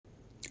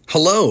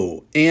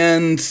Hello,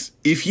 and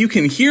if you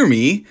can hear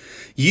me,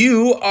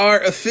 you are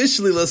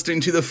officially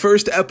listening to the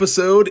first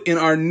episode in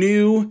our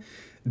new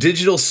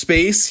digital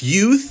space,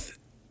 Youth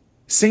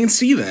St.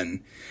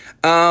 Stephen.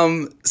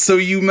 So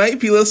you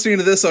might be listening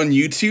to this on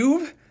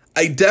YouTube.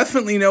 I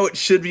definitely know it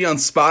should be on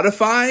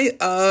Spotify,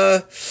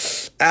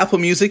 Apple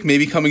Music,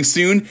 maybe coming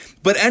soon.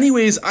 But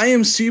anyways, I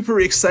am super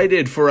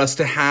excited for us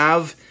to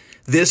have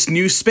this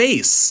new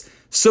space.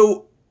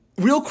 So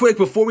real quick,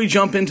 before we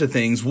jump into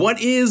things, what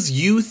is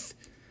Youth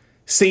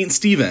St.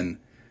 Stephen?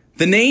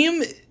 The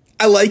name,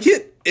 I like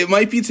it. It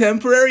might be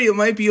temporary. It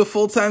might be a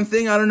full-time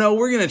thing. I don't know.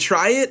 We're going to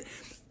try it.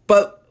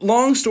 But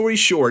long story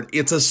short,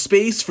 it's a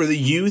space for the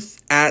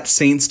youth at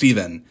St.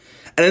 Stephen.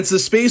 And it's a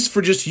space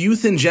for just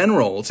youth in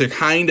general to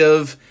kind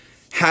of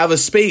have a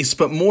space,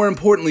 but more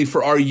importantly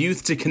for our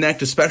youth to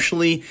connect,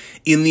 especially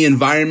in the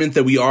environment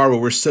that we are, where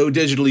we're so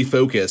digitally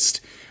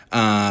focused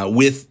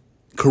with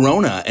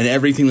Corona and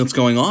everything that's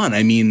going on.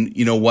 I mean,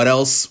 you know, what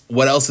else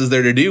is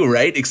there to do,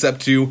 right? Except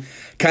to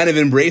kind of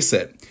embrace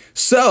it.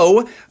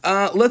 So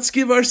let's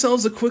give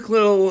ourselves a quick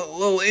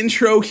little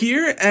intro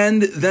here,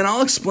 and then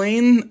I'll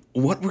explain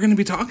what we're going to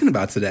be talking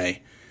about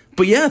today.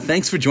 But yeah,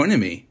 thanks for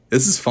joining me.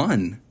 This is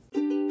fun.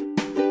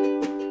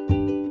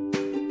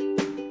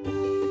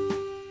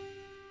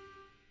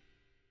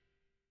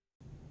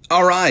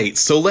 All right,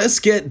 so let's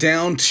get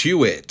down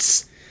to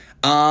it.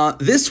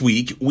 This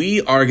week,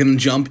 we are going to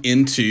jump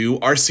into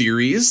our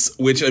series,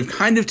 which I've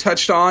kind of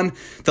touched on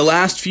the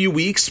last few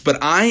weeks,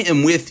 but I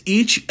am with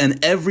each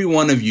and every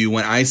one of you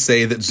when I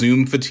say that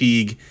Zoom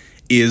fatigue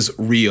is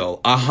real,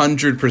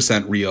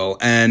 100% real.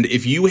 And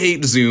if you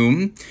hate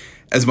Zoom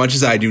as much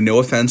as I do, no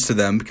offense to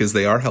them because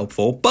they are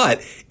helpful,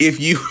 but if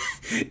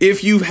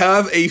you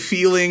have a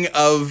feeling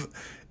of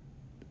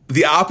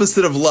the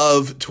opposite of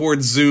love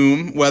towards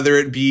Zoom, whether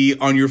it be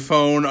on your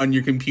phone, on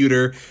your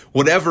computer,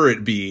 whatever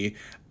it be,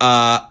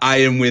 I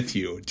am with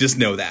you. Just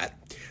know that.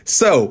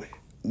 So,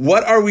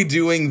 what are we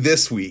doing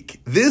this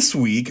week? This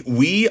week,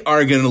 we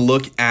are going to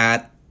look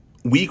at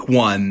week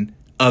 1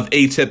 of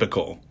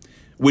Atypical,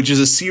 which is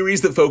a series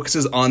that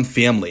focuses on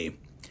family.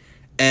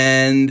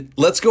 And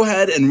let's go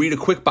ahead and read a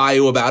quick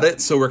bio about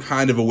it so we're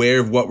kind of aware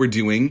of what we're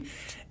doing.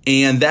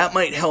 And that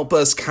might help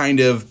us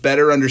kind of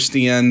better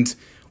understand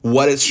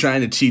what it's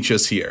trying to teach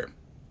us here.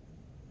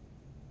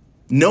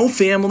 No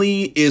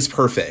family is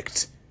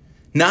perfect.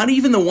 Not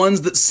even the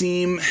ones that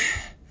seem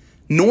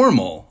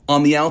normal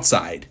on the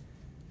outside.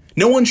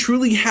 No one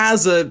truly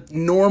has a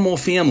normal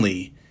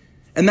family,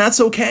 and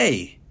that's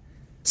okay.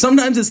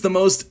 Sometimes it's the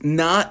most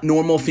not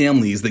normal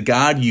families that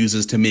God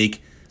uses to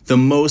make the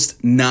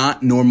most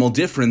not normal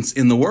difference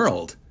in the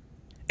world.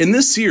 In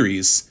this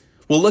series,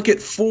 we'll look at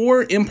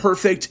 4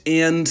 imperfect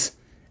and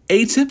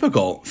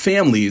atypical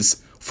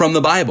families from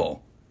the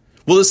Bible.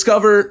 We'll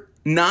discover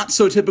not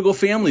so typical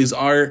families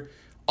are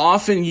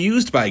often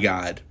used by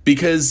God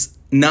because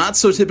not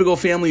so typical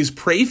families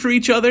pray for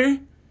each other,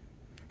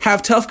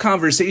 have tough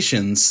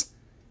conversations,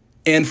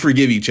 and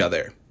forgive each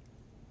other.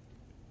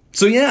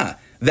 So yeah,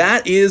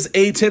 that is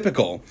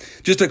Atypical.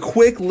 Just a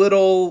quick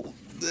little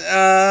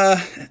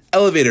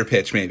elevator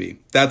pitch, maybe.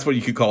 That's what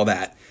you could call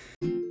that.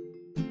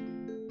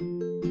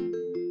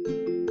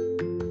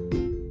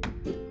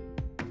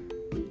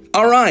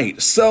 All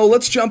right, so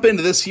let's jump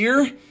into this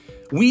here.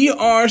 We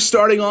are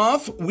starting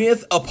off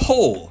with a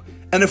poll.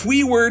 And if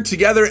we were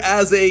together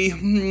as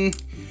a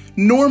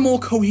normal,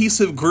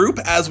 cohesive group,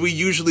 as we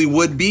usually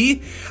would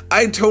be,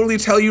 I'd totally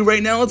tell you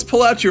right now, let's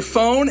pull out your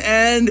phone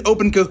and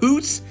open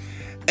Kahoot,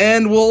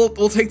 and we'll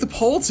take the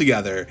poll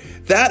together.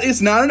 That is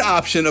not an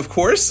option, of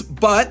course,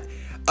 but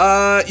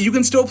you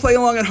can still play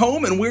along at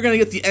home, and we're going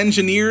to get the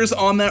engineers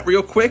on that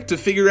real quick to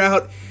figure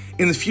out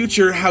in the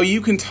future how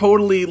you can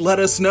totally let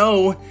us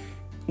know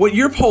what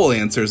your poll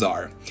answers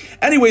are.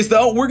 Anyways,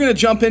 though, we're going to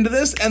jump into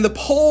this, and the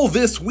poll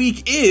this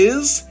week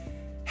is,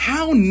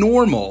 how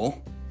normal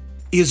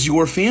is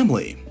your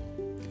family?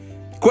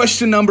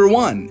 Question number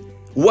 1,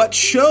 what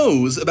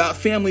shows about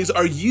families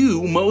are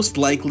you most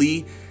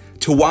likely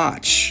to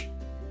watch?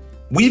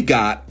 We've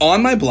got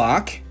On My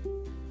Block,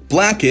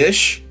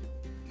 Blackish,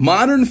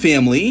 Modern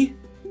Family,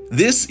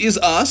 This Is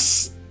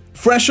Us,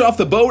 Fresh Off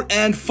the Boat,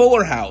 and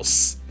Fuller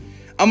House.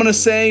 I'm going to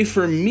say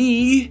for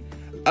me,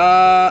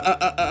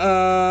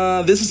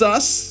 This Is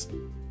Us,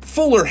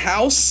 Fuller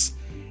House,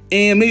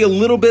 and maybe a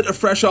little bit of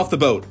Fresh Off the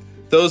Boat.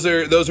 Those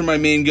are my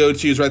main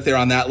go-tos right there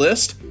on that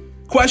list.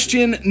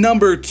 Question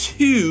number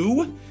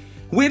 2,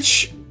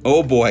 which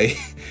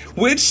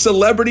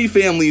celebrity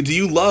family do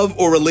you love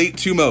or relate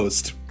to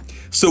most?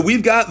 So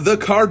we've got the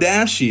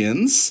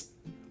Kardashians,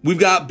 we've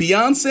got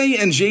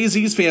Beyonce and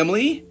Jay-Z's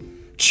family,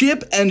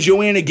 Chip and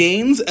Joanna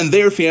Gaines and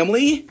their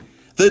family,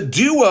 the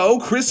duo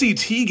Chrissy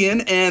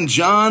Teigen and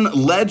John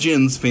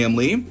Legend's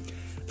family,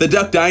 the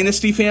Duck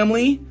Dynasty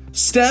family,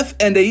 Steph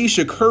and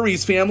Aisha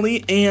Curry's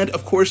family, and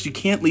of course you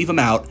can't leave them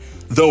out,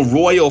 the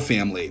Royal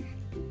family.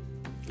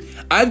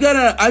 I've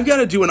got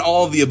to do an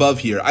all of the above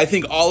here. I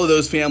think all of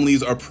those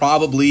families are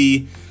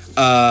probably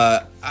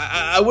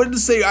I wouldn't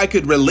say I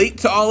could relate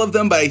to all of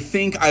them, but I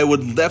think I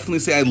would definitely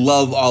say I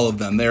love all of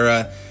them.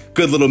 They're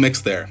Good little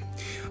mix there.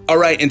 All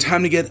right, and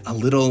time to get a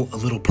little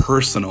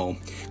personal.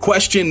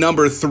 Question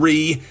number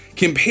 3,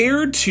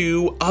 compared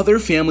to other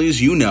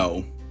families you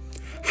know,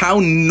 how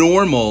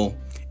normal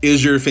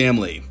is your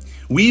family?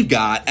 We've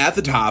got at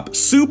the top,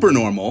 super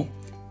normal,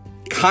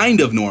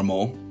 kind of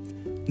normal,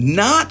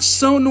 not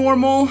so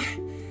normal,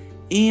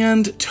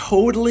 and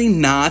totally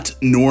not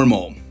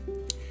normal.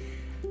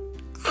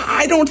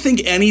 I don't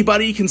think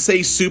anybody can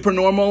say super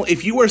normal.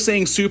 If you are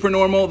saying super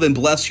normal, then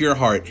bless your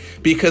heart,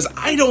 because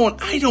I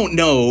don't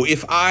know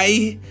if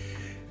I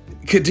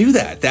could do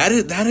that.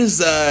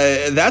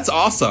 That's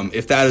awesome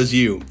if that is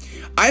you.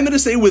 I'm going to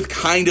say with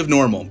kind of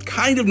normal.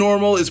 Kind of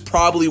normal is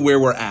probably where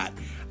we're at.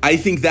 I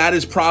think that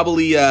is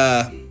probably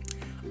a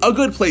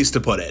good place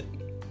to put it.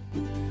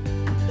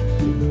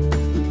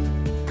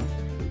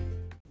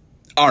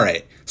 All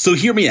right, so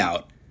hear me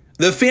out.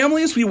 The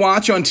families we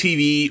watch on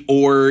TV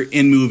or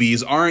in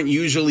movies aren't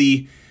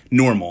usually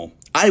normal.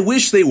 I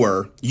wish they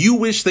were. You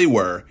wish they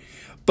were.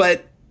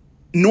 But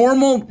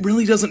normal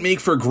really doesn't make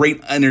for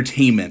great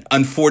entertainment,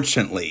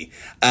 unfortunately.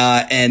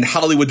 And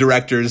Hollywood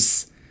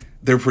directors,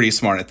 they're pretty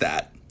smart at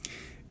that.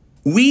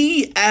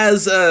 We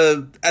as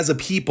a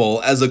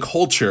people, as a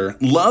culture,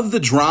 love the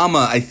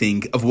drama, I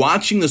think, of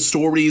watching the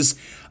stories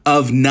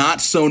of not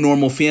so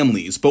normal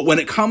families. But when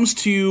it comes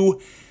to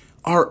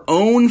our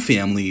own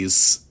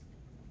families,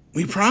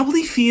 we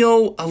probably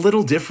feel a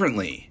little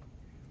differently.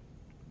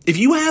 If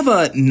you have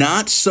a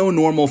not so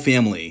normal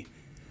family,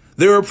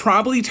 there are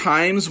probably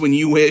times when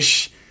you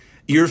wish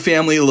your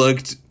family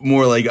looked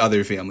more like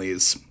other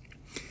families.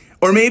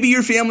 Or maybe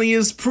your family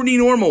is pretty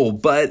normal,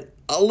 but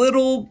a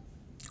little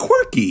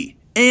quirky,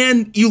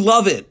 and you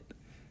love it.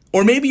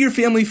 Or maybe your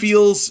family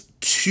feels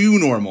too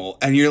normal,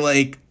 and you're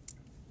like,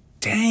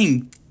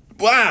 dang,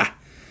 blah.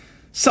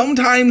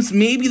 Sometimes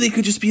maybe they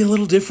could just be a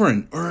little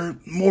different or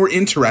more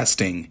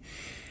interesting.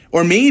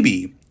 Or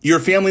maybe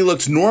your family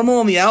looks normal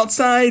on the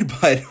outside,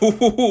 but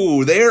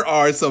there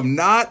are some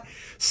not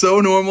so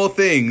normal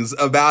things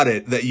about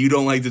it that you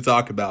don't like to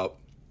talk about.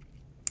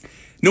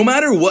 No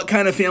matter what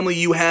kind of family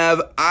you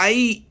have,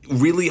 I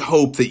really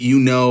hope that you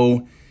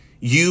know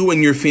you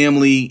and your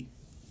family,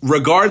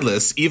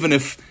 regardless, even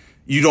if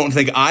you don't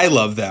think I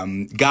love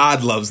them,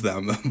 God loves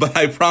them. But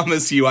I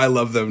promise you I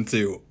love them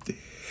too.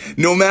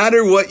 No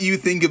matter what you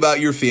think about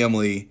your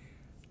family,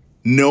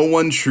 no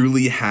one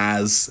truly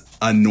has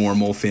a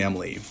normal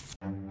family.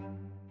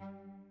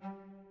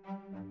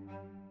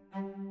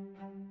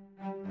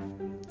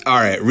 All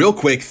right, real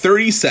quick,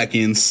 30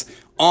 seconds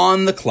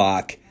on the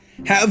clock.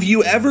 Have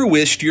you ever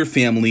wished your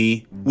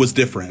family was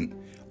different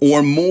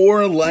or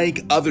more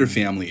like other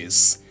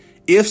families?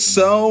 If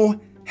so,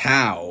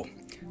 how?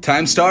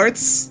 Time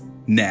starts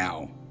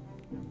now.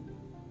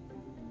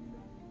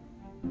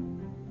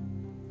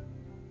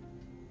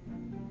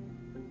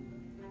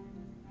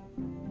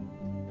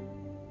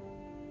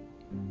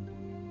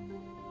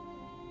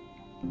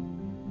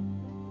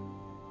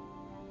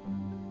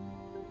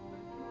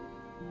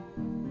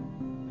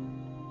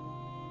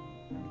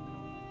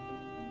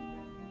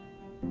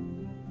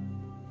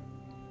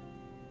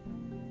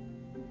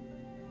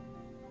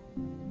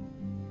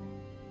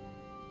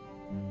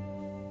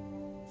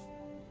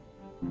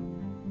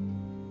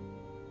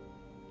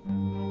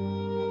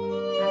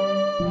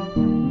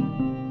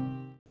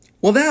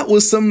 Well, that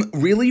was some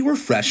really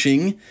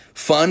refreshing,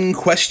 fun,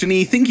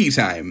 questiony, thinky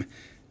time.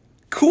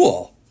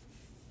 Cool.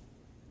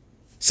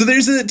 So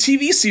there's a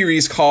TV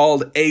series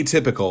called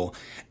Atypical,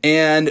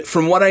 and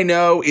from what I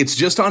know, it's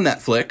just on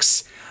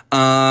Netflix.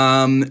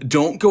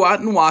 Don't go out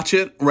and watch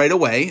it right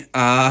away.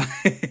 I'm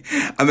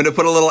going to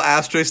put a little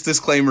asterisk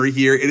disclaimer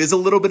here. It is a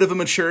little bit of a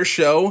mature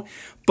show,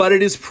 but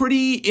it is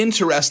pretty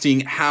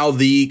interesting how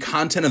the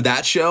content of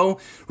that show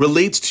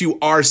relates to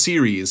our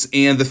series,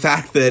 and the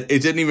fact that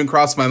it didn't even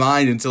cross my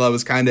mind until I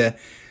was kind of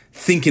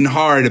thinking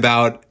hard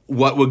about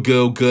what would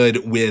go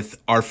good with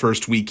our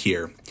first week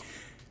here.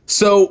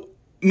 So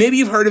maybe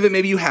you've heard of it,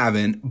 maybe you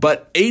haven't,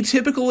 but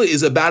Atypical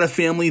is about a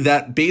family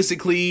that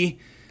basically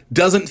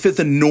doesn't fit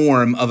the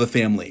norm of a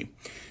family.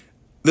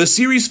 The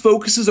series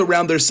focuses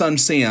around their son,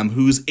 Sam,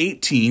 who's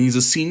 18, he's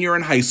a senior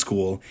in high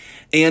school,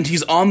 and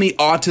he's on the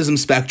autism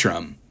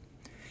spectrum.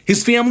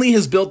 His family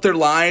has built their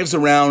lives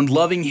around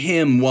loving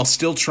him while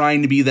still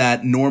trying to be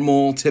that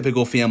normal,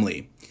 typical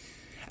family.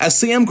 As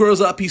Sam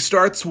grows up, he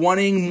starts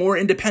wanting more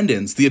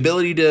independence, the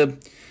ability to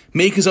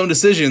make his own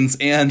decisions,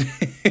 and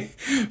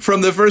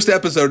from the first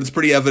episode, it's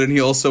pretty evident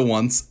he also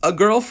wants a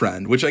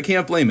girlfriend, which I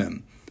can't blame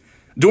him.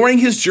 During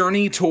his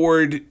journey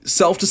toward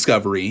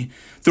self-discovery,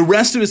 the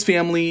rest of his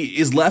family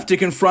is left to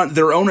confront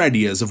their own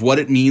ideas of what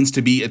it means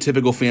to be a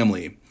typical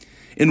family.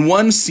 In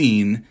one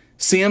scene,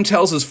 Sam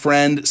tells his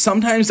friend,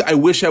 "Sometimes I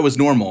wish I was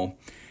normal."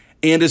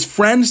 And his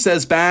friend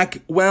says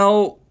back,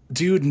 "Well,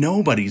 dude,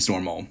 nobody's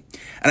normal."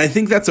 And I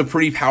think that's a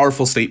pretty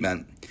powerful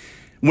statement.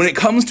 When it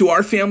comes to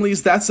our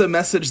families, that's a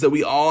message that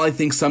we all, I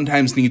think,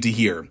 sometimes need to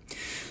hear.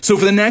 So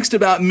for the next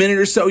about minute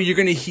or so, you're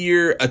going to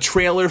hear a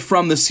trailer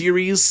from the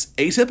series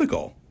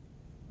Atypical.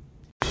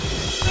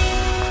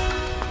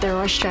 There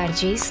are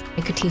strategies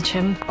I could teach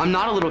him. I'm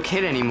not a little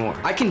kid anymore.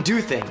 I can do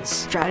things.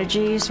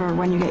 Strategies for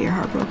when you get your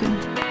heart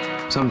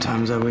broken.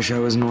 Sometimes I wish I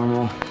was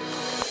normal.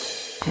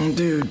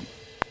 Dude,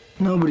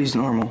 nobody's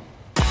normal.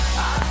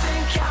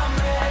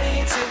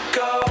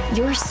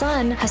 Your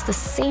son has the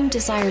same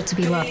desire to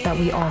be loved that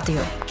we all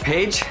do.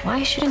 Paige?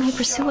 Why shouldn't he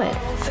pursue it?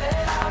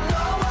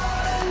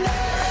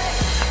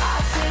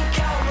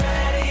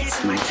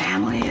 My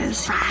family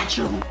is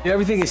fragile.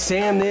 Everything is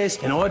Sam this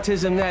and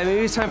autism that.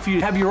 Maybe it's time for you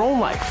to have your own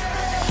life.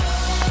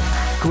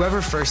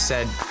 Whoever first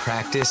said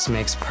practice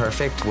makes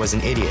perfect was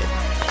an idiot.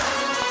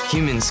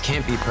 Humans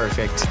can't be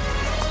perfect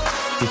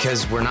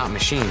because we're not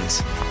machines.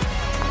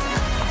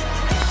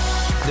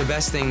 The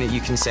best thing that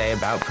you can say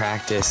about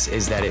practice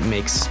is that it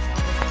makes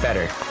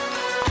better.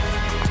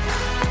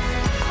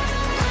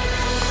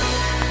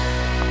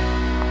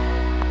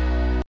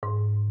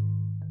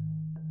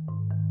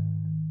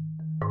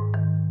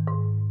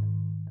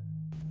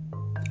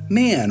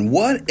 Man,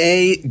 what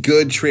a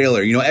good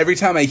trailer. You know, every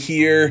time I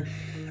hear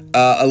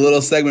a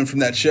little segment from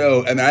that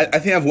show, and I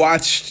think I've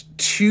watched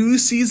 2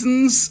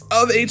 seasons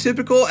of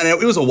Atypical, and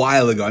it was a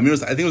while ago. I mean, I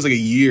think it was like a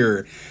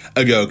year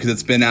ago, because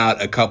it's been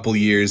out a couple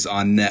years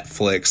on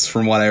Netflix,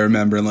 from what I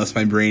remember, unless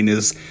my brain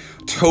is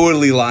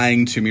totally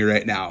lying to me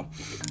right now.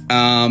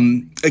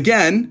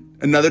 Again,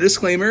 another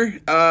disclaimer,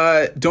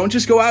 don't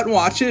just go out and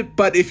watch it,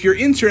 but if you're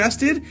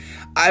interested,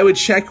 I would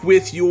check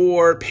with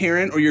your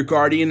parent or your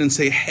guardian and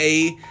say,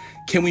 hey,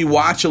 can we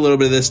watch a little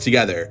bit of this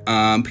together?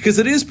 Because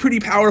it is pretty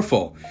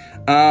powerful.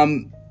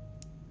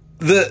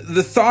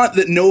 The thought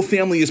that no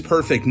family is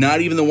perfect,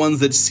 not even the ones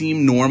that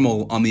seem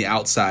normal on the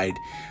outside.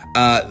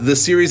 The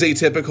series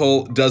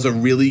Atypical does a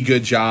really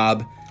good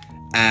job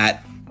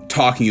at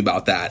talking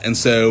about that. And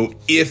so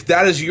if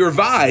that is your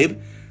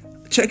vibe,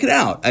 check it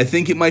out. I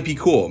think it might be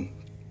cool.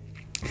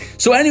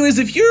 So anyways,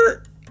 if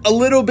you're a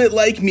little bit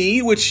like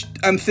me, which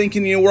I'm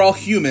thinking, you know, we're all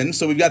human,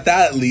 so we've got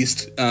that at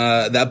least,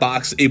 that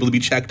box able to be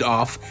checked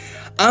off.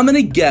 I'm going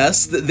to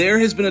guess that there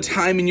has been a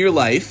time in your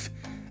life,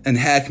 and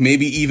heck,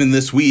 maybe even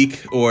this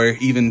week or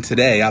even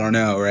today, I don't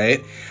know,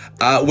 right?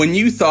 When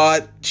you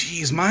thought,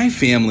 geez, my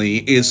family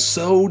is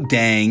so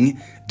dang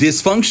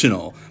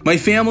dysfunctional. My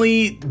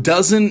family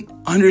doesn't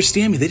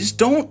understand me. They just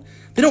don't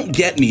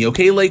get me,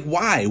 okay? Like,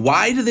 why?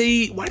 Why do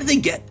they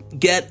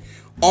get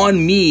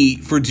on me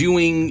for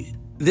doing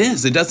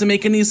this? It doesn't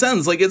make any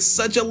sense. Like, it's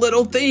such a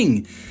little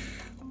thing.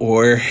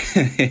 Or,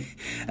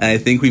 I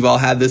think we've all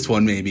had this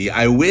one maybe.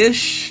 I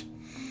wish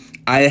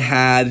I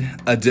had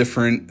a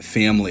different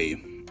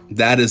family.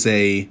 That is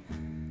a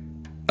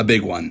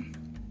big one.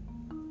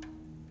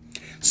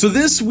 So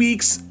this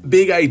week's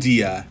big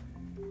idea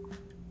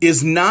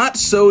is not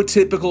so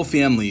typical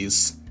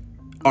families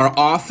are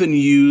often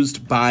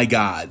used by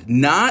God.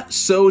 Not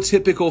so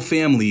typical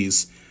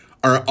families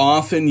are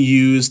often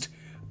used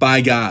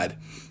by God.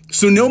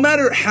 So no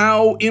matter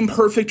how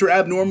imperfect or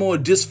abnormal or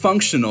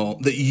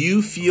dysfunctional that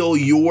you feel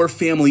your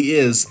family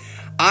is,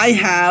 I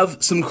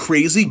have some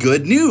crazy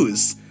good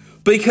news.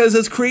 Because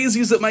as crazy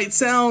as it might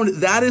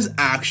sound, that is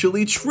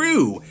actually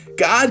true.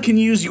 God can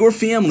use your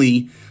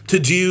family to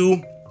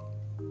do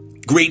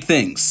great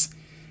things.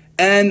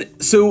 And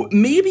so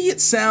maybe it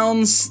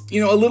sounds,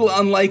 you know, a little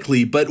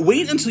unlikely, but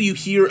wait until you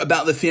hear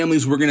about the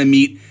families we're going to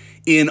meet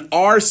in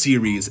our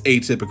series,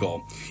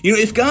 Atypical. You know,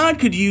 if God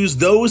could use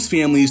those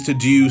families to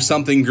do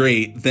something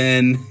great,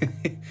 then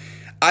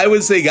I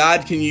would say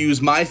God can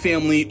use my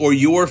family or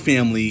your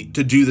family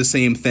to do the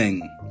same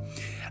thing.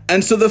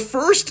 And so the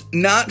first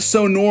not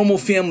so normal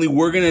family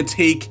we're going to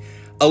take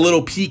a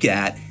little peek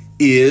at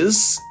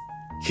is,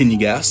 can you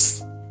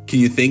guess? Can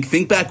you think?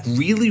 Think back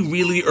really,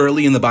 really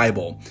early in the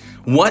Bible.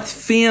 What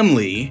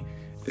family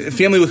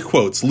with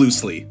quotes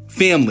loosely,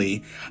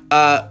 family,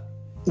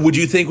 would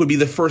you think would be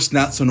the first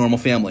not so normal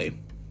family?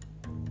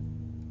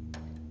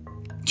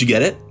 Did you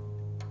get it?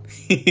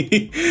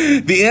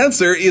 The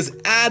answer is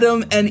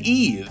Adam and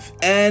Eve.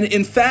 And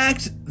in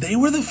fact, they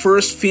were the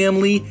first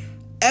family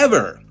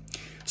ever.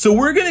 So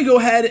we're going to go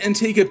ahead and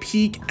take a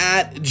peek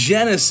at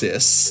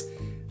Genesis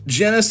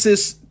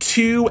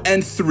 2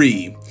 and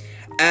 3.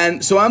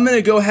 And so I'm going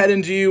to go ahead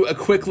and do a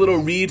quick little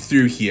read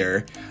through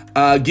here.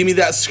 Give me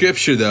that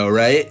scripture though,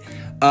 right?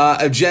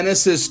 Of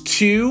Genesis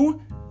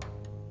 2,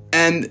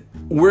 and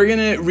we're going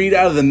to read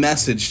out of the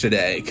Message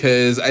today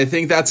because I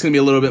think that's going to be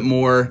a little bit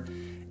more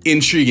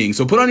intriguing.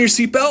 So put on your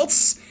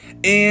seatbelts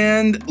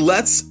and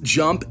let's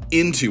jump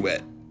into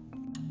it.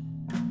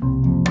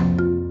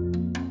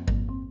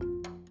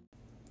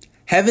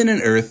 Heaven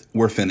and earth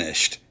were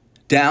finished,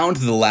 down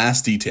to the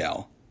last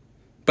detail.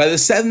 By the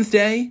 7th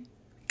day,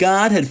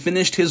 God had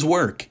finished his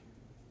work.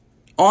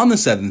 On the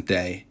 7th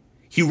day,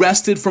 he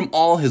rested from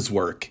all his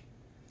work.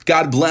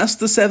 God blessed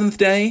the 7th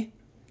day.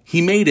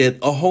 He made it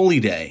a holy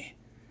day,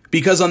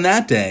 because on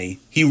that day,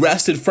 he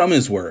rested from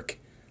his work,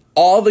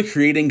 all the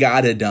creating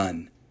God had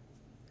done.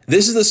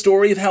 This is the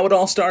story of how it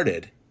all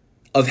started,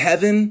 of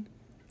heaven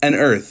and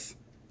earth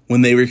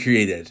when they were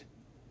created.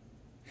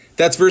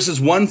 That's verses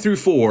 1 through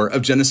 4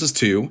 of Genesis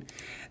 2.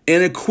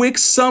 And a quick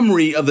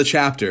summary of the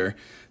chapter,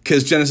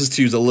 because Genesis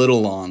 2 is a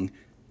little long.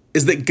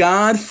 is that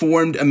God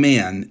formed a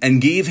man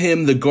and gave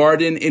him the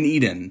garden in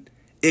Eden,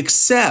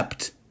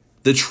 except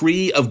the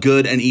tree of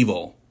good and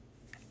evil.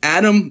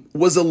 Adam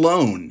was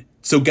alone,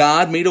 so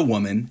God made a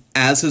woman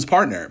as his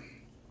partner.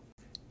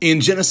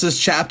 In Genesis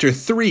chapter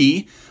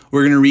 3,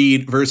 we're going to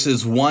read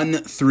verses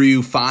 1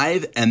 through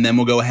 5, and then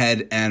we'll go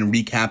ahead and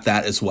recap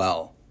that as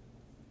well.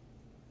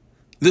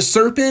 The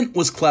serpent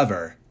was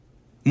clever,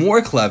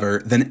 more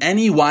clever than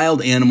any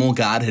wild animal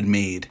God had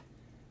made.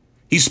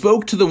 He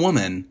spoke to the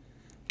woman,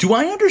 "Do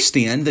I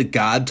understand that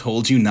God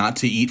told you not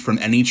to eat from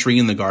any tree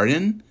in the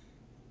garden?"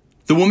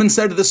 The woman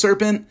said to the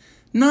serpent,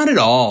 "Not at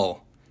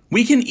all.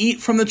 We can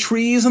eat from the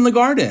trees in the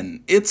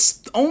garden.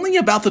 It's only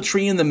about the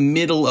tree in the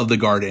middle of the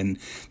garden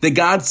that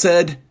God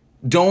said,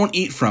 'Don't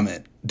eat from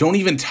it. Don't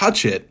even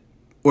touch it,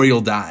 or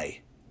you'll die.'"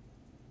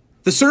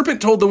 The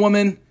serpent told the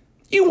woman,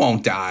 "You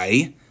won't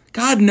die.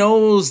 God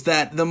knows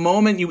that the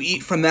moment you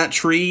eat from that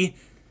tree,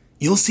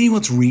 you'll see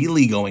what's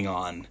really going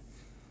on.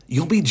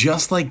 You'll be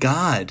just like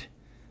God,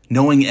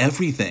 knowing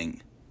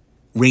everything,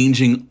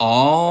 ranging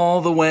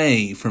all the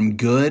way from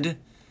good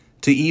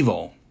to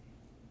evil."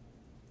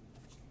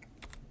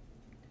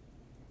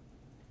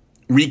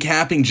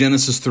 Recapping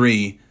Genesis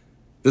 3,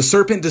 the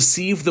serpent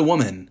deceived the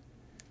woman.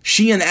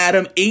 She and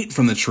Adam ate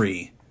from the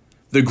tree.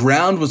 The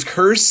ground was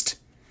cursed,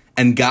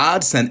 and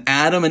God sent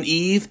Adam and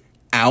Eve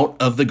out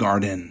of the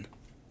garden.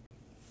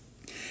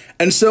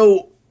 And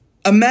so,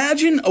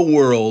 imagine a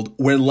world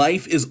where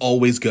life is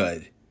always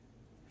good.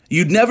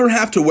 You'd never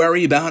have to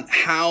worry about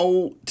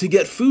how to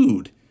get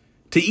food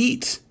to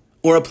eat,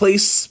 or a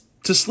place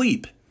to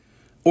sleep,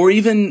 or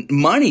even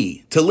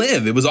money to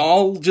live. It was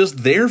all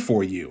just there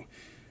for you.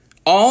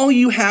 All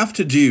you have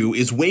to do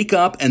is wake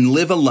up and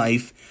live a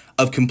life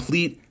of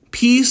complete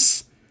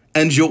peace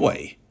and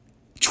joy,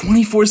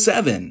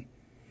 24/7.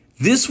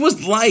 This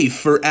was life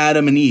for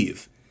Adam and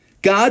Eve.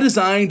 God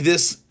designed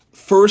this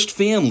first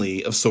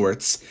family of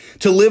sorts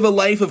to live a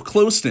life of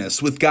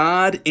closeness with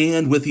God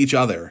and with each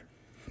other.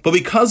 But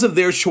because of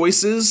their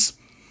choices,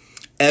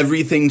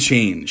 everything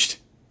changed.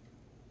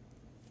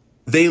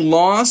 They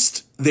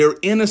lost their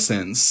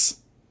innocence,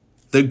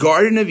 the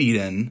Garden of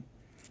Eden,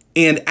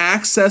 and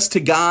access to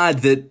God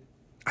that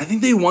I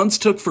think they once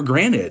took for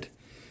granted.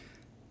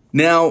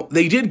 Now,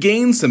 they did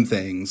gain some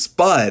things,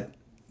 but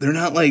they're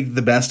not like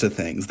the best of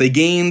things. They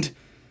gained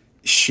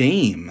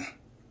shame.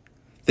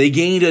 They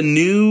gained a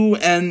new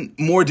and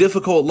more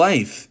difficult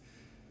life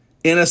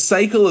in a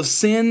cycle of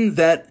sin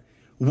that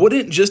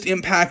wouldn't just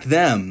impact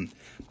them,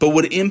 but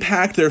would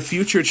impact their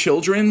future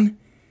children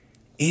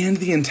and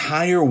the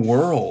entire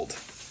world.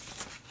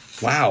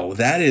 Wow,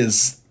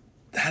 that's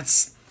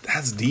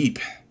deep.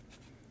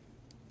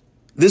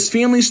 This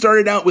family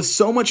started out with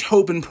so much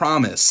hope and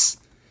promise,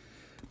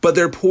 but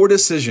their poor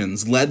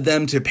decisions led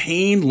them to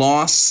pain,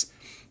 loss,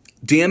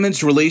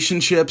 damaged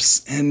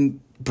relationships, and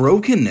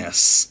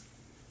brokenness.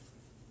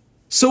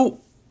 So,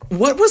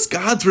 what was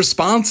God's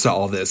response to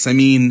all this? I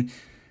mean,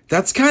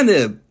 that's kind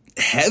of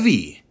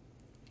heavy.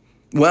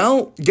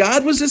 Well,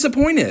 God was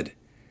disappointed,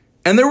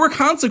 and there were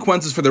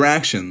consequences for their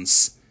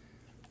actions.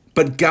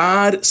 But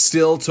God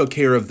still took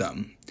care of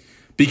them,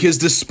 because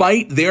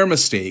despite their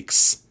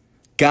mistakes,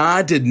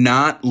 God did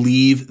not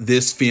leave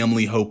this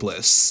family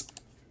hopeless.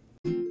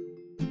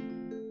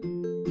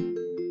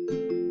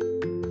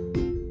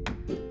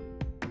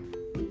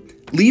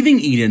 Leaving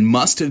Eden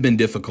must have been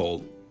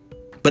difficult,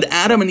 but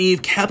Adam and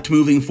Eve kept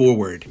moving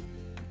forward.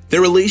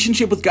 Their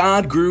relationship with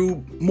God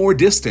grew more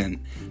distant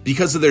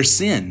because of their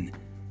sin,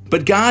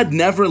 but God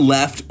never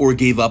left or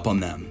gave up on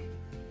them.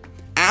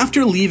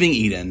 After leaving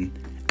Eden,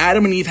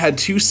 Adam and Eve had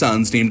two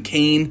sons named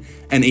Cain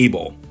and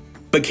Abel.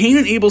 But Cain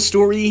and Abel's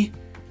story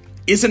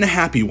isn't a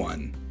happy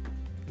one.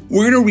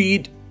 We're going to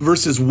read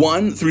verses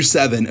 1 through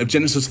 7 of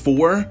Genesis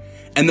 4,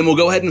 and then we'll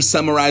go ahead and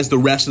summarize the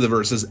rest of the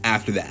verses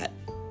after that.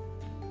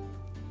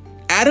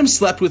 Adam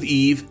slept with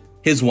Eve,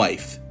 his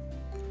wife.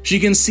 She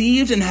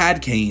conceived and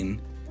had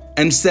Cain,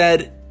 and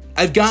said,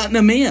 "I've gotten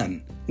a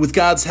man with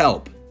God's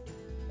help."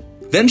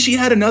 Then she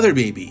had another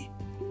baby,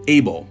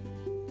 Abel.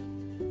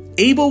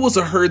 Abel was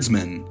a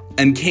herdsman,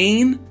 and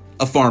Cain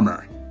a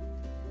farmer.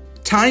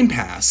 Time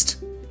passed.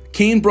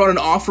 Cain brought an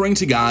offering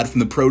to God from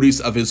the produce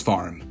of his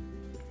farm.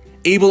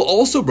 Abel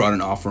also brought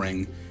an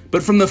offering,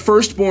 but from the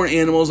firstborn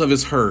animals of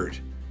his herd,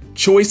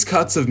 choice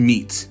cuts of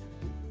meat.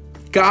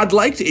 God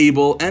liked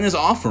Abel and his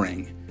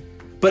offering,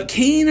 but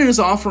Cain and his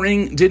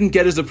offering didn't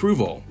get his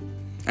approval,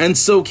 and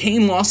so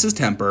Cain lost his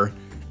temper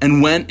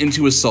and went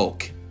into a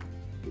sulk.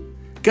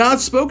 God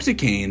spoke to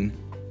Cain,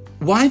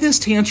 "Why this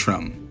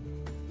tantrum?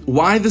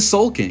 Why the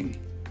sulking?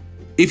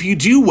 If you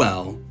do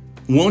well,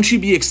 won't you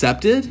be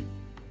accepted?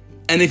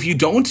 And if you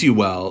don't do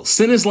well,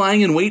 sin is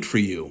lying in wait for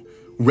you,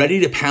 ready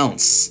to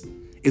pounce.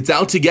 It's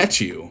out to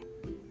get you.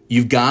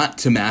 You've got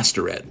to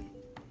master it."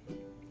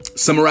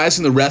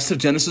 Summarizing the rest of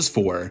Genesis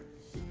 4,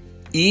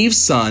 Eve's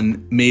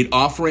son made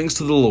offerings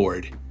to the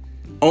Lord.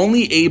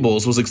 Only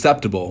Abel's was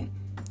acceptable,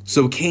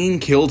 so Cain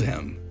killed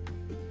him.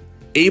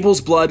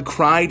 Abel's blood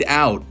cried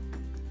out,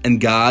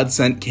 and God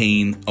sent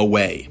Cain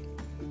away.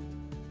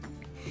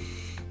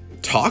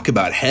 Talk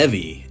about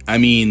heavy. I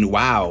mean,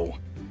 wow.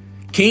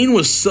 Cain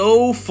was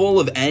so full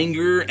of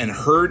anger and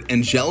hurt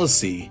and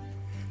jealousy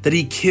that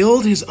he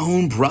killed his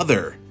own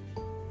brother.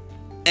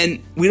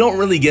 And we don't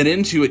really get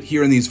into it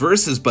here in these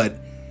verses,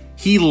 but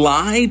he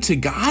lied to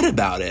God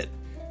about it.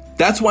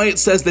 That's why it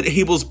says that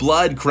Abel's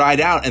blood cried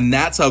out, and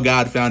that's how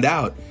God found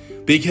out.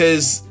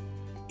 Because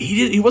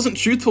he wasn't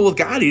truthful with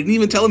God. He didn't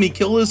even tell him he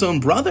killed his own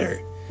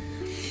brother.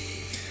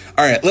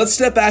 All right, let's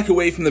step back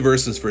away from the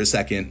verses for a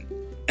second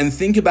and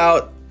think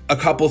about a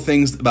couple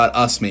things about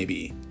us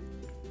maybe.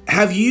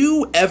 Have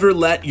you ever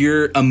let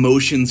your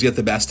emotions get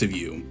the best of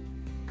you?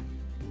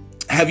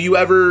 Have you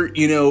ever,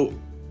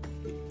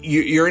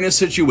 you're in a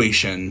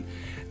situation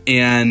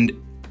and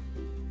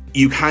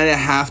you kind of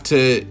have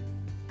to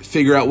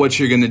figure out what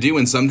you're going to do,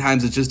 and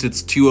sometimes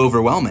it's too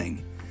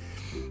overwhelming.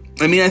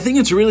 I mean, I think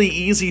it's really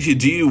easy to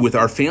do with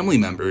our family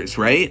members,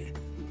 right?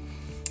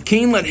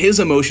 Cain let his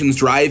emotions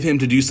drive him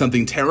to do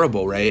something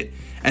terrible, right?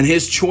 And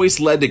his choice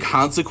led to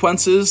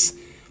consequences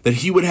that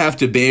he would have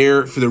to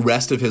bear for the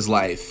rest of his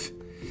life.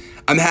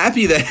 I'm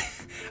happy that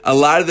a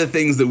lot of the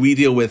things that we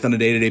deal with on a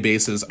day-to-day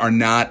basis are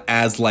not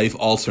as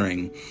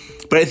life-altering,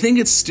 but I think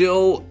it's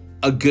still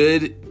a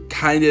good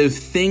kind of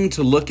thing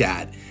to look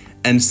at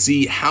and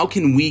see how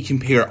can we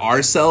compare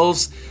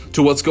ourselves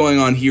to what's going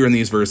on here in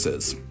these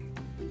verses.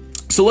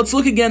 So let's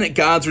look again at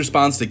God's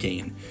response to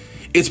Cain.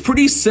 It's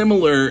pretty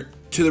similar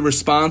to the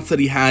response that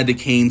he had to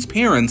Cain's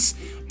parents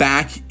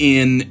back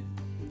in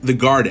the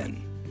garden.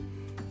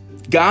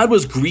 God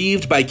was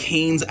grieved by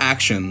Cain's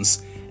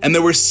actions, and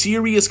there were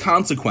serious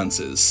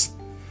consequences,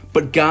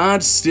 but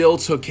God still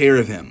took care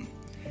of him.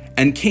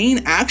 And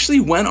Cain actually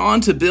went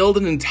on to build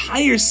an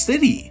entire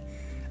city.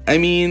 I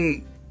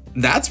mean,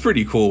 that's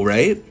pretty cool,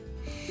 right?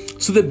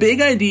 So the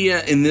big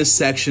idea in this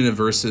section of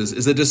verses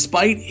is that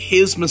despite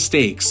his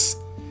mistakes,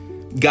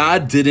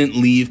 God didn't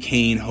leave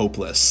Cain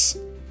hopeless.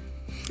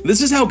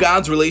 This is how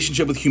God's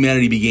relationship with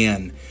humanity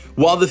began.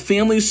 While the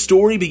family's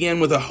story began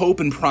with a hope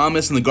and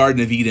promise in the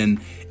Garden of Eden,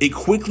 it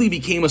quickly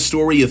became a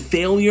story of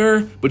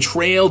failure,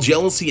 betrayal,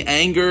 jealousy,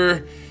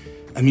 anger.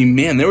 I mean,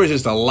 man, there was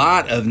just a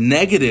lot of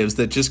negatives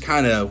that just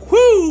kind of,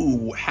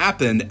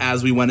 happened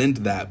as we went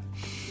into that.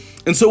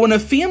 And so when a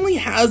family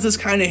has this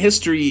kind of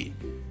history,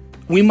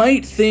 we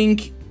might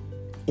think,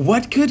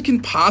 what good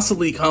can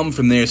possibly come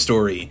from their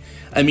story?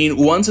 I mean,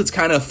 once it's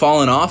kind of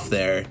fallen off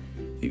there,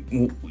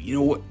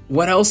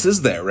 what else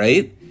is there,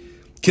 right?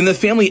 Can the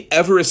family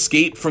ever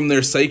escape from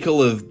their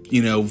cycle of,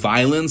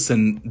 violence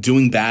and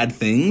doing bad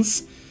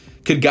things?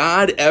 Could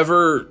God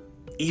ever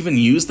even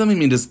use them? I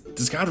mean,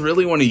 does God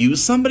really want to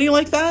use somebody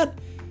like that?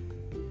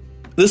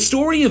 The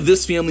story of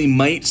this family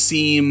might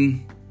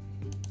seem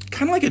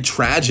kind of like a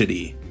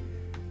tragedy,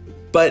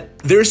 but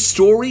their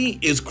story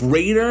is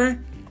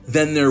greater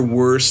than their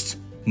worst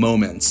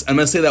moments. I'm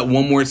going to say that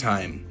one more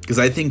time, because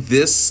I think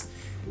this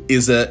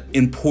is an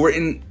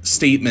important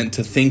statement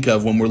to think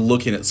of when we're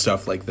looking at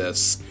stuff like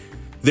this.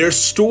 Their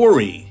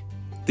story,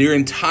 their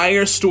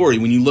entire story,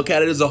 when you look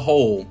at it as a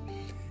whole,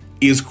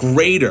 is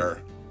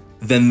greater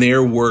than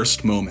their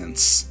worst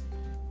moments.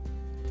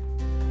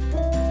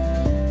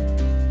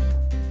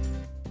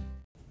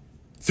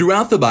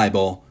 Throughout the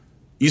Bible,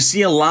 you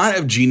see a lot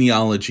of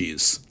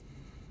genealogies.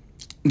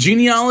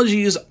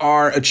 Genealogies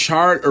are a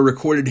chart or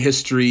recorded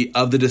history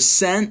of the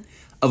descent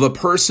of a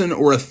person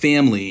or a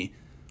family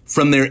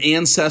from their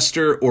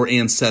ancestor or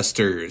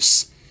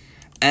ancestors.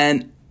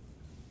 And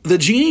the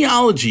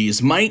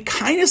genealogies might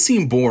kind of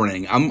seem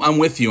boring. I'm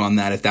with you on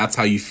that if that's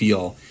how you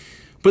feel.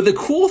 But the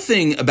cool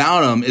thing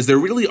about them is they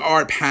really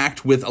are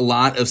packed with a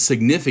lot of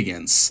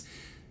significance.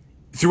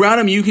 Throughout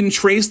them, you can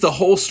trace the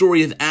whole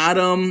story of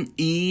Adam,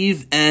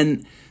 Eve,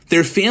 and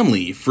their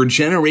family for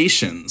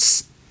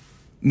generations.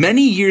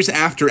 Many years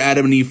after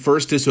Adam and Eve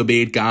first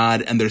disobeyed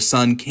God and their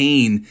son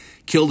Cain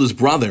killed his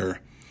brother,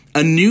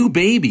 a new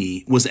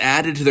baby was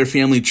added to their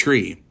family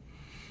tree.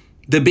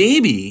 The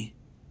baby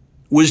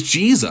was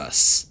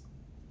Jesus.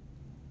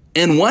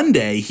 And one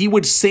day he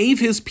would save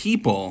his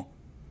people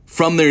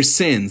from their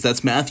sins.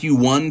 That's Matthew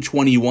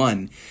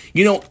 1:21.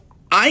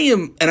 I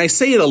am, and I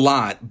say it a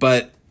lot,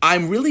 but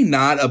I'm really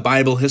not a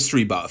Bible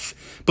history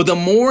buff. But the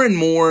more and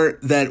more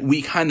that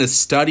we kind of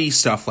study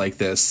stuff like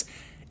this,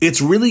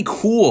 it's really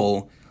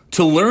cool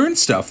to learn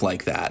stuff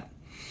like that.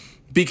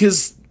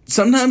 Because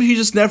sometimes you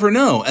just never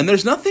know. And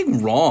there's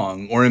nothing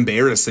wrong or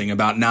embarrassing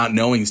about not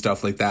knowing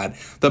stuff like that.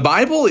 The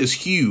Bible is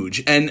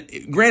huge. And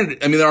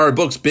granted, I mean, there are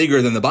books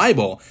bigger than the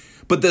Bible.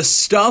 But the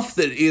stuff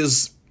that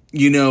is,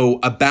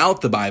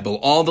 about the Bible,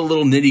 all the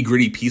little nitty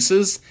gritty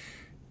pieces,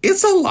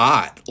 it's a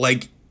lot.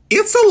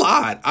 It's a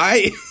lot.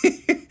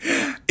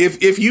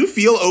 If you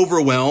feel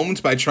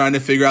overwhelmed by trying to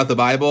figure out the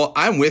Bible,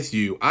 I'm with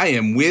you. I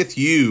am with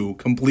you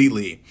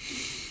completely.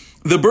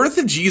 The birth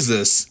of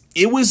Jesus,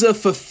 it was a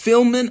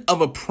fulfillment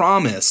of a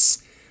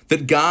promise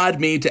that God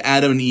made to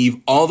Adam and Eve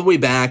all the way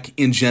back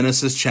in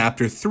Genesis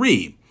chapter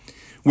 3,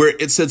 where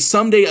it said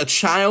someday a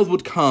child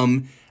would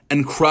come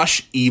and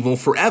crush evil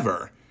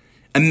forever.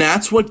 And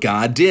that's what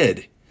God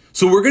did.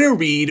 So we're going to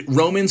read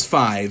Romans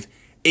 5,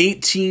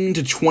 18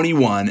 to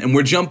 21, and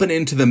we're jumping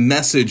into the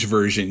Message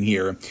version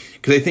here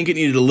because I think it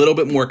needed a little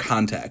bit more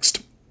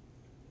context.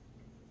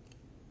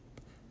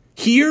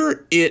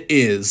 Here it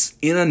is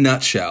in a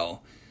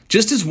nutshell.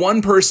 Just as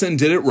one person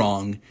did it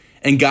wrong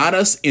and got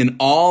us in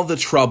all the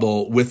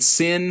trouble with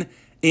sin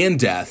and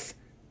death,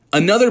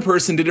 another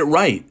person did it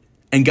right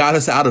and got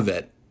us out of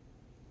it.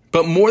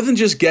 But more than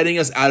just getting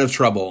us out of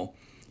trouble,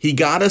 he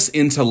got us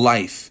into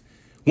life.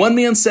 One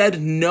man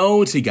said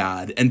no to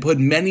God and put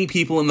many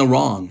people in the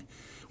wrong.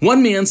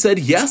 One man said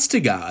yes to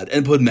God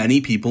and put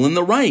many people in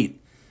the right.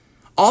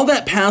 All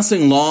that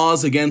passing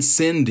laws against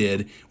sin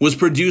did was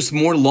produce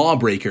more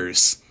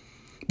lawbreakers.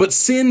 But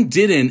sin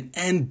didn't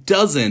and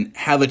doesn't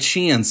have a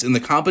chance in the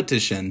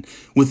competition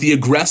with the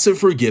aggressive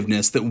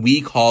forgiveness that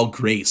we call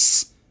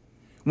grace.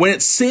 When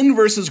it's sin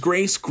versus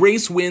grace,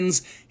 grace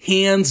wins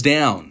hands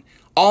down.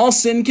 All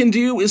sin can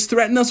do is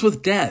threaten us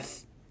with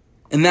death.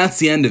 And that's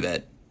the end of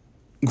it.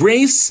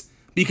 Grace,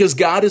 because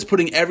God is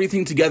putting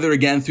everything together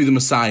again through the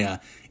Messiah,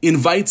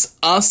 invites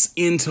us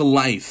into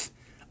life,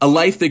 a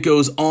life that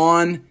goes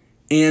on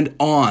and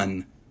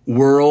on,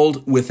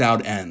 world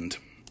without end.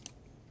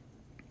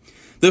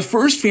 The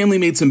first family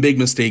made some big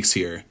mistakes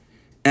here,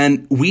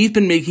 and we've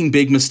been making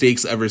big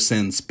mistakes ever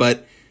since,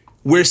 but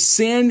where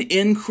sin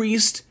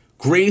increased,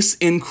 grace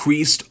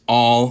increased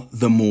all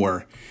the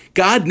more.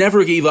 God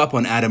never gave up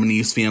on Adam and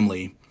Eve's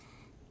family,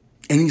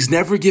 and he's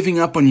never giving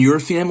up on your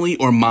family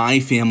or my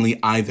family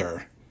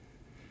either.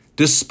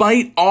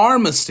 Despite our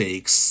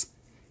mistakes,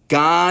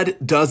 God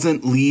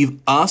doesn't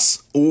leave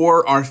us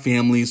or our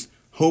families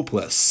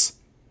hopeless.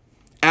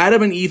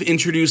 Adam and Eve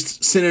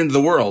introduced sin into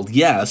the world,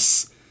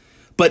 yes,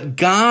 but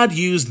God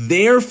used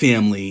their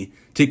family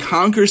to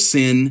conquer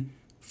sin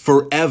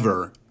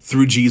forever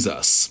through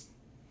Jesus.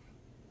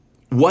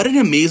 What an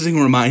amazing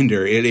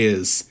reminder it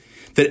is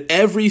that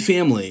every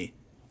family,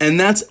 and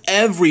that's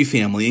every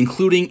family,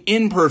 including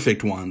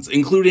imperfect ones,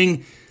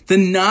 including the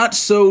not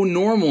so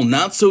normal,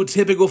 not so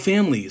typical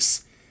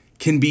families,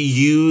 can be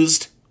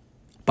used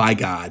by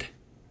God.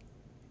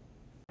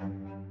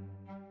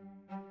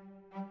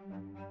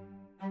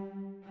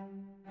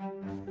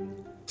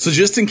 So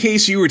just in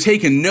case you were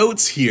taking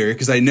notes here,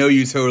 because I know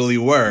you totally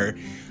were,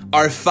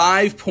 are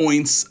 5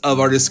 points of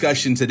our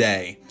discussion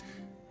today.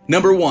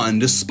 Number 1,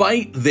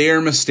 despite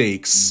their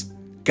mistakes,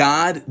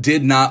 God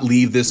did not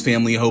leave this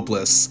family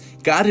hopeless.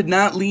 God did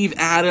not leave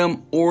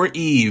Adam or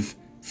Eve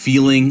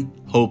feeling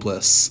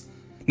hopeless.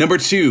 Number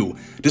 2,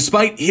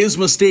 despite his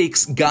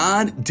mistakes,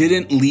 God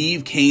didn't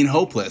leave Cain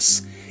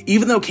hopeless.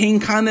 Even though Cain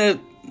kind of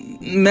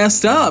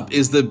messed up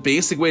is the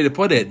basic way to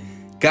put it,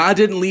 God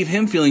didn't leave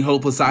him feeling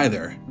hopeless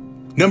either.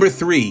 Number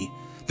 3,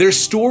 their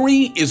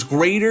story is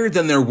greater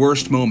than their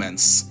worst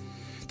moments.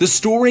 The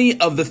story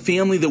of the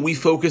family that we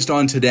focused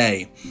on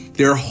today,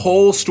 their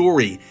whole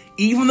story,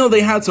 even though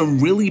they had some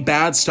really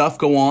bad stuff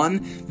go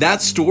on,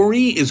 that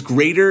story is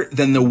greater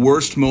than the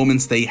worst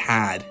moments they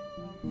had.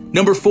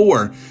 Number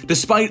 4,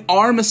 despite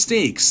our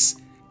mistakes,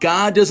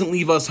 God doesn't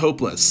leave us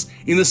hopeless.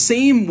 In the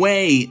same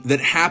way that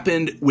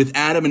happened with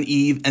Adam and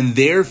Eve and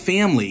their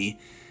family,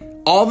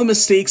 all the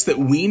mistakes that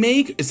we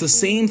make is the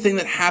same thing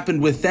that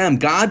happened with them.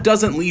 God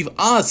doesn't leave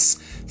us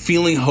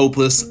feeling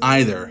hopeless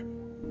either.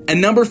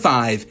 And number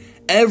 5,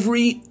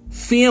 every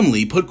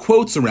family, put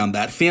quotes around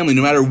that family,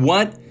 no matter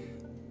what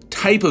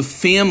type of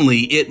family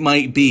it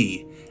might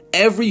be,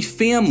 every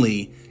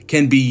family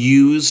can be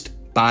used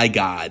by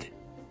God.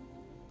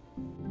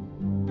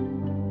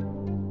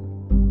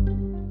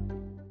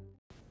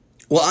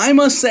 Well, I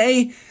must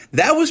say,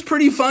 that was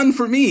pretty fun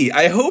for me.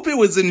 I hope it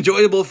was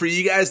enjoyable for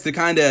you guys to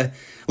kind of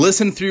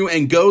listen through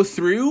and go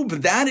through,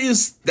 but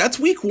that's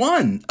week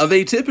 1 of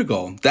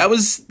Atypical. That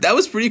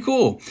was pretty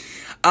cool.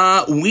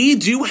 We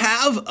do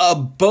have a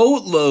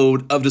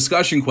boatload of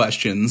discussion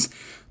questions,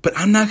 but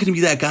I'm not going to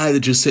be that guy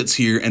that just sits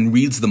here and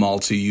reads them all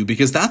to you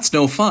because that's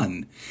no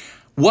fun.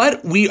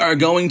 What we are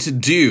going to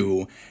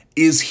do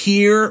is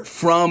hear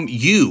from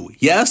you.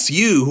 Yes,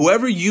 you,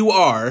 whoever you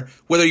are,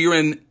 whether you're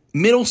in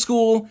middle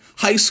school,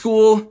 high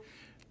school,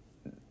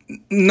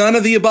 none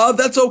of the above,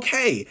 that's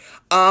okay.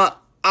 I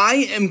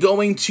am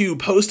going to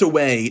post a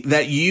way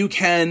that you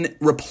can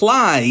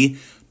reply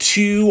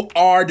to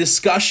our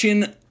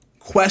discussion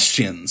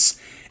questions.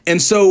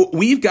 And so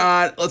we've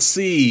got, let's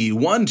see,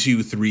 1,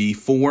 2, 3,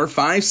 4,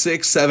 5,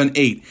 6, 7,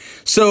 8.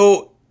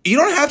 So you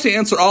don't have to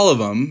answer all of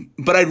them,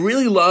 but I'd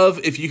really love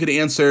if you could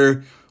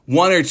answer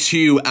 1 or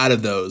 2 out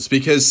of those,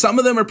 because some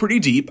of them are pretty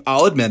deep,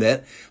 I'll admit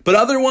it, but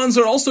other ones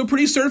are also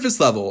pretty surface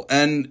level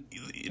and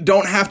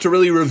don't have to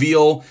really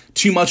reveal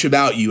too much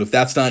about you if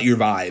that's not your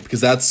vibe,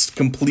 because that's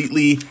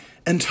completely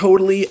and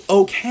totally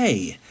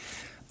okay.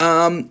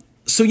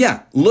 So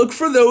yeah, look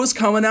for those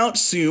coming out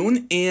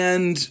soon,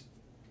 and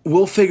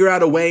we'll figure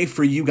out a way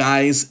for you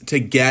guys to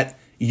get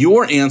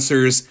your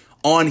answers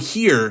on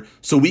here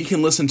so we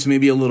can listen to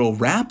maybe a little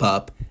wrap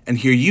up and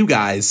hear you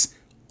guys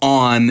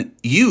on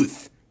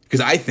youth,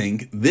 because I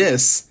think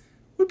this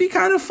would be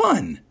kind of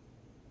fun.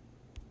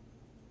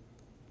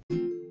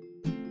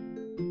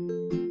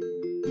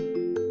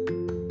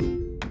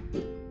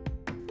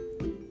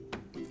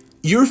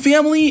 Your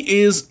family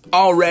is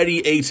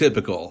already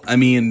atypical. I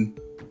mean,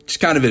 just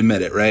kind of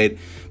admit it, right?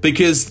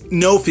 Because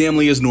no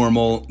family is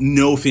normal,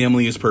 no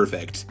family is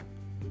perfect.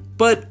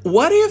 But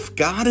what if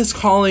God is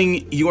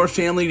calling your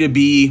family to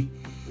be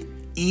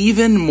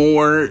even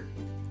more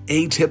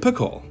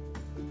atypical?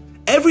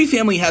 Every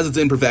family has its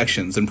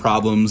imperfections and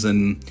problems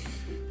and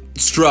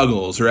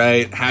struggles,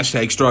 right?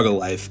 Hashtag struggle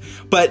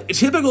life. But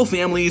typical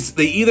families,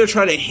 they either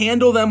try to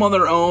handle them on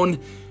their own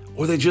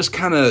or they just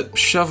kind of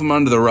shove them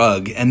under the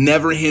rug and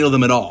never handle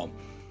them at all.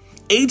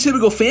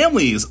 Atypical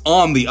families,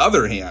 on the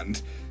other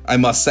hand, I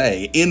must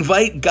say,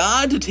 invite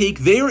God to take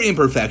their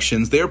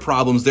imperfections, their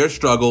problems, their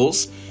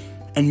struggles,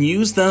 and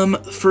use them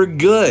for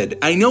good.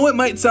 I know it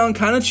might sound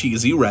kind of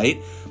cheesy,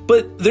 right?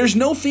 But there's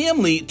no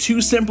family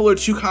too simple or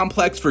too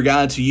complex for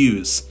God to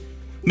use.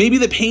 Maybe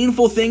the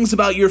painful things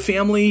about your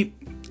family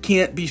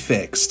can't be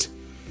fixed.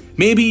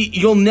 Maybe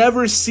you'll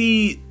never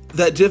see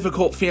that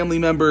difficult family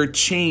member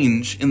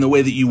change in the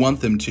way that you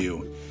want them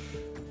to.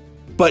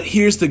 But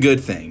here's the good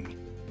thing.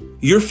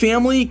 Your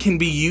family can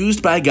be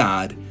used by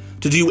God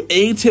to do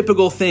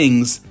atypical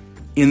things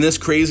in this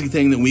crazy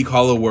thing that we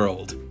call the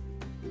world.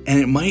 And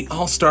it might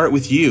all start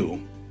with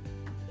you.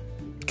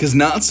 Because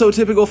not so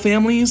typical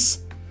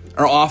families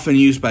are often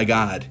used by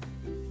God.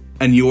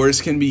 And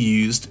yours can be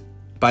used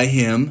by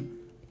Him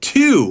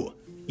too.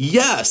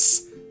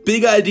 Yes!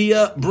 Big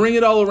idea. Bring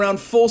it all around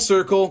full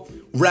circle.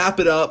 Wrap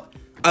it up.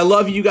 I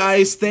love you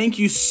guys. Thank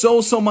you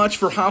so much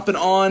for hopping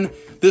on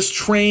this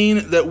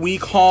train that we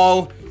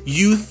call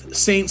Youth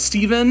St.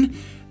 Stephen.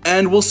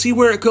 And we'll see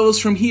where it goes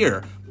from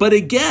here. But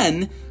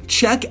again,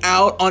 check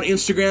out on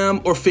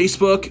Instagram or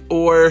Facebook,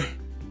 or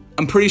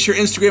I'm pretty sure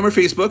Instagram or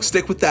Facebook,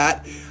 stick with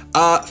that,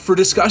 for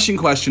discussion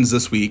questions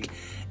this week.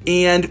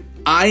 And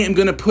I am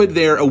going to put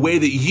there a way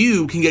that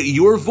you can get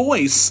your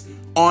voice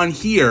on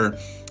here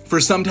for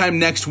sometime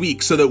next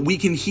week so that we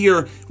can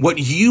hear what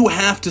you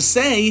have to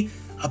say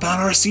about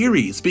our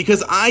series.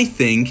 Because I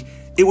think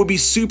it would be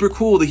super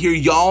cool to hear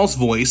y'all's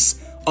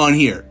voice on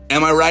here.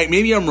 Am I right?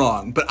 Maybe I'm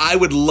wrong, but I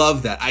would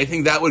love that. I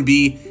think that would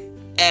be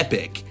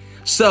epic.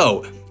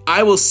 So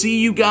I will see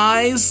you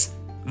guys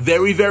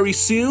very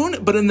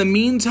soon. But in the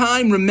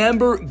meantime,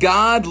 remember,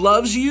 God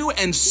loves you,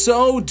 and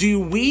so do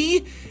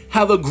we.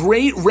 Have a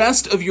great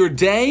rest of your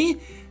day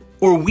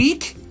or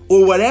week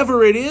or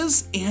whatever it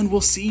is, and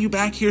we'll see you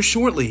back here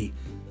shortly.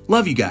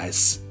 Love you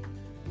guys.